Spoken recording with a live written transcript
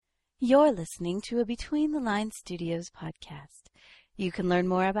You're listening to a Between the Lines Studios podcast. You can learn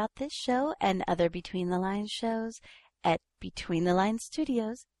more about this show and other Between the Lines shows at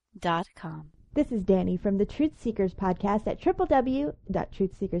betweenthelinesstudios.com. This is Danny from the Truth Seekers podcast at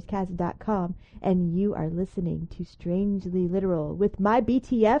www.truthseekerscast.com, and you are listening to Strangely Literal with my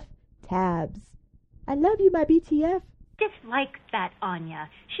BTF, Tabs. I love you, my BTF. Dislike that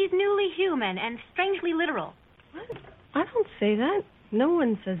Anya. She's newly human and strangely literal. What? I don't say that. No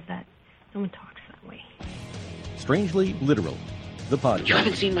one says that. No one talks that way. Strangely Literal, the podcast. You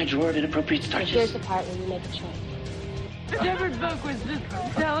haven't seen my drawer of inappropriate starches? Here's the part where you make a choice. Deborah's book was just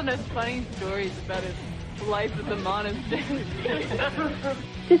telling us funny stories about his life at the monastery.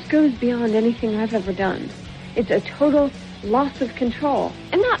 This goes beyond anything I've ever done. It's a total loss of control.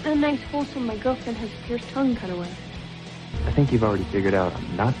 And not a nice, wholesome, my girlfriend has a pierced tongue kind of way. I think you've already figured out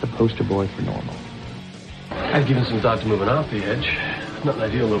I'm not the poster boy for normal. I've given some thought to moving off the edge. Not an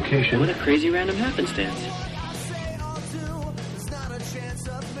ideal location. What a crazy random happenstance.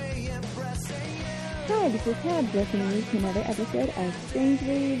 Hi, this is Tabs, listening to another episode of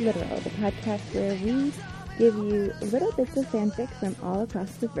Strangely Literal, the podcast where we give you little bits of fanfic from all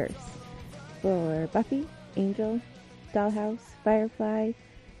across the verse. For Buffy, Angel, Dollhouse, Firefly,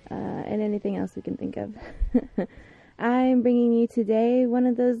 and anything else we can think of. I'm bringing you today one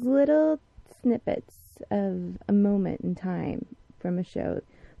of those little snippets of a moment in time from a show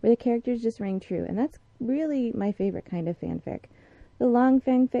where the characters just ring true, and that's really my favorite kind of fanfic. The long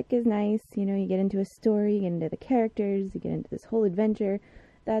fanfic is nice, you get into a story, you get into the characters, you get into this whole adventure,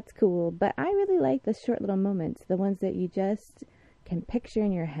 that's cool, but I really like the short little moments, the ones that you just can picture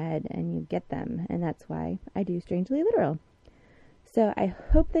in your head and you get them, and that's why I do Strangely Literal. So I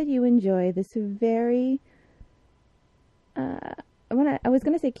hope that you enjoy this very, I was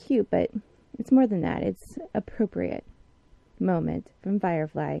going to say cute, but it's more than that, it's appropriate moment from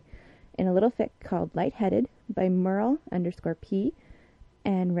Firefly in a little fic called Lightheaded by Merle_P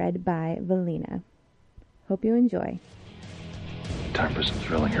and read by Valina. Hope you enjoy. Time for some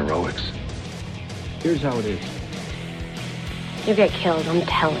thrilling heroics. Here's how it is. You get killed, I'm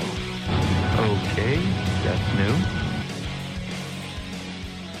telling. Okay, that's new.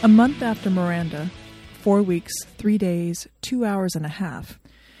 A month after Miranda, 4 weeks, 3 days, 2 hours and a half,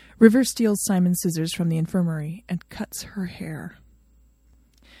 River steals Simon's scissors from the infirmary and cuts her hair.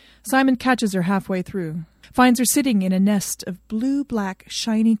 Simon catches her halfway through, finds her sitting in a nest of blue-black,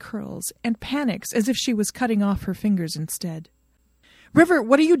 shiny curls, and panics as if she was cutting off her fingers instead. "River,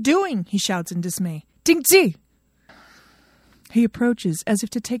 what are you doing?" he shouts in dismay. "Ding-zi!" He approaches as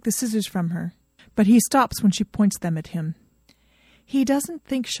if to take the scissors from her, but he stops when she points them at him. He doesn't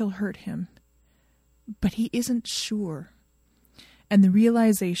think she'll hurt him, but he isn't sure. And the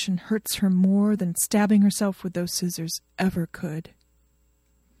realization hurts her more than stabbing herself with those scissors ever could.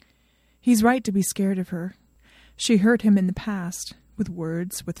 He's right to be scared of her. She hurt him in the past, with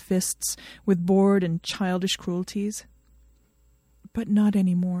words, with fists, with bored and childish cruelties. But not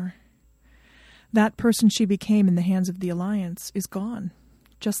anymore. That person she became in the hands of the Alliance is gone,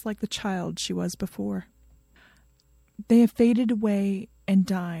 just like the child she was before. They have faded away and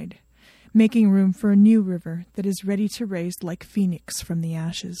died, making room for a new River that is ready to rise like phoenix from the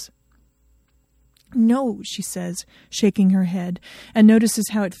ashes. "No," she says, shaking her head, and notices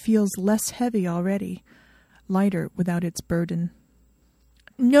how it feels less heavy already, lighter without its burden.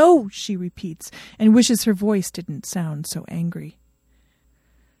 "No," she repeats, and wishes her voice didn't sound so angry.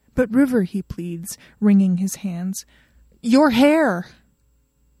 "But River," he pleads, wringing his hands, "your hair!"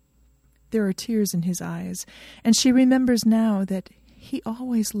 There are tears in his eyes, and she remembers now that he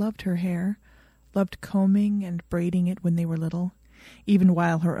always loved her hair, loved combing and braiding it when they were little, even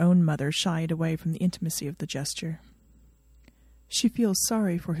while her own mother shied away from the intimacy of the gesture. She feels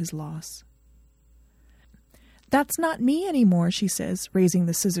sorry for his loss. "That's not me anymore," she says, raising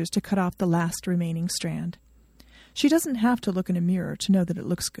the scissors to cut off the last remaining strand. She doesn't have to look in a mirror to know that it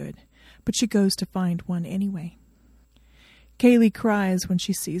looks good, but she goes to find one anyway. Kaylee cries when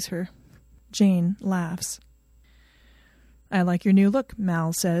she sees her. Jane laughs. "I like your new look,"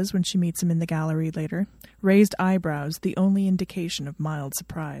 Mal says when she meets him in the gallery later, raised eyebrows the only indication of mild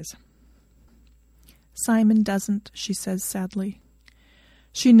surprise. "Simon doesn't," she says sadly.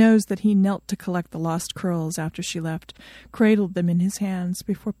 She knows that he knelt to collect the lost curls after she left, cradled them in his hands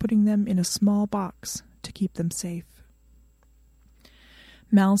before putting them in a small box to keep them safe.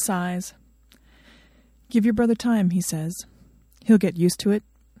 Mal sighs. "Give your brother time," he says. "He'll get used to it."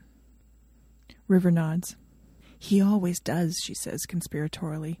 River nods. "He always does," she says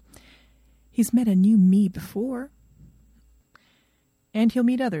conspiratorially. "He's met a new me before." "And he'll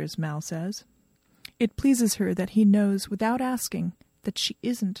meet others," Mal says. It pleases her that he knows, without asking, that she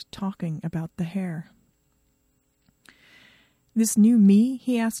isn't talking about the hair. "This new me?"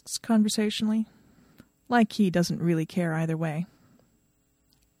 he asks conversationally. Like he doesn't really care either way.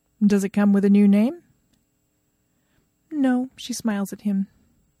 "Does it come with a new name?" "No," she smiles at him.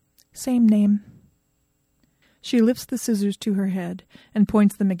 "Same name." She lifts the scissors to her head and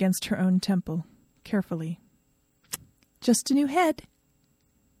points them against her own temple, carefully. "Just a new head."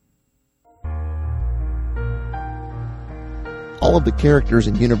 All of the characters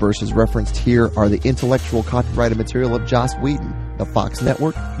and universes referenced here are the intellectual copyrighted material of Joss Whedon, the Fox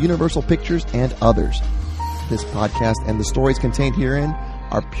Network, Universal Pictures, and others. This podcast and the stories contained herein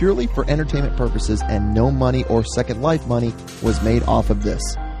are purely for entertainment purposes, and no money or Second Life money was made off of this.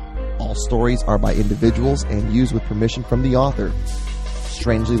 All stories are by individuals and used with permission from the author.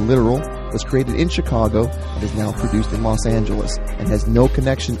 Strangely Literal was created in Chicago and is now produced in Los Angeles and has no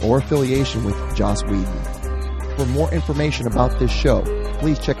connection or affiliation with Joss Whedon. For more information about this show,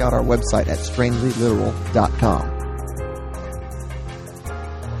 please check out our website at strangelyliteral.com.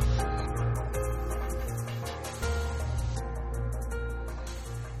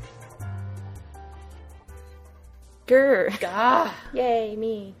 Grr. Gah. Yay,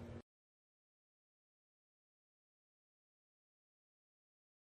 me.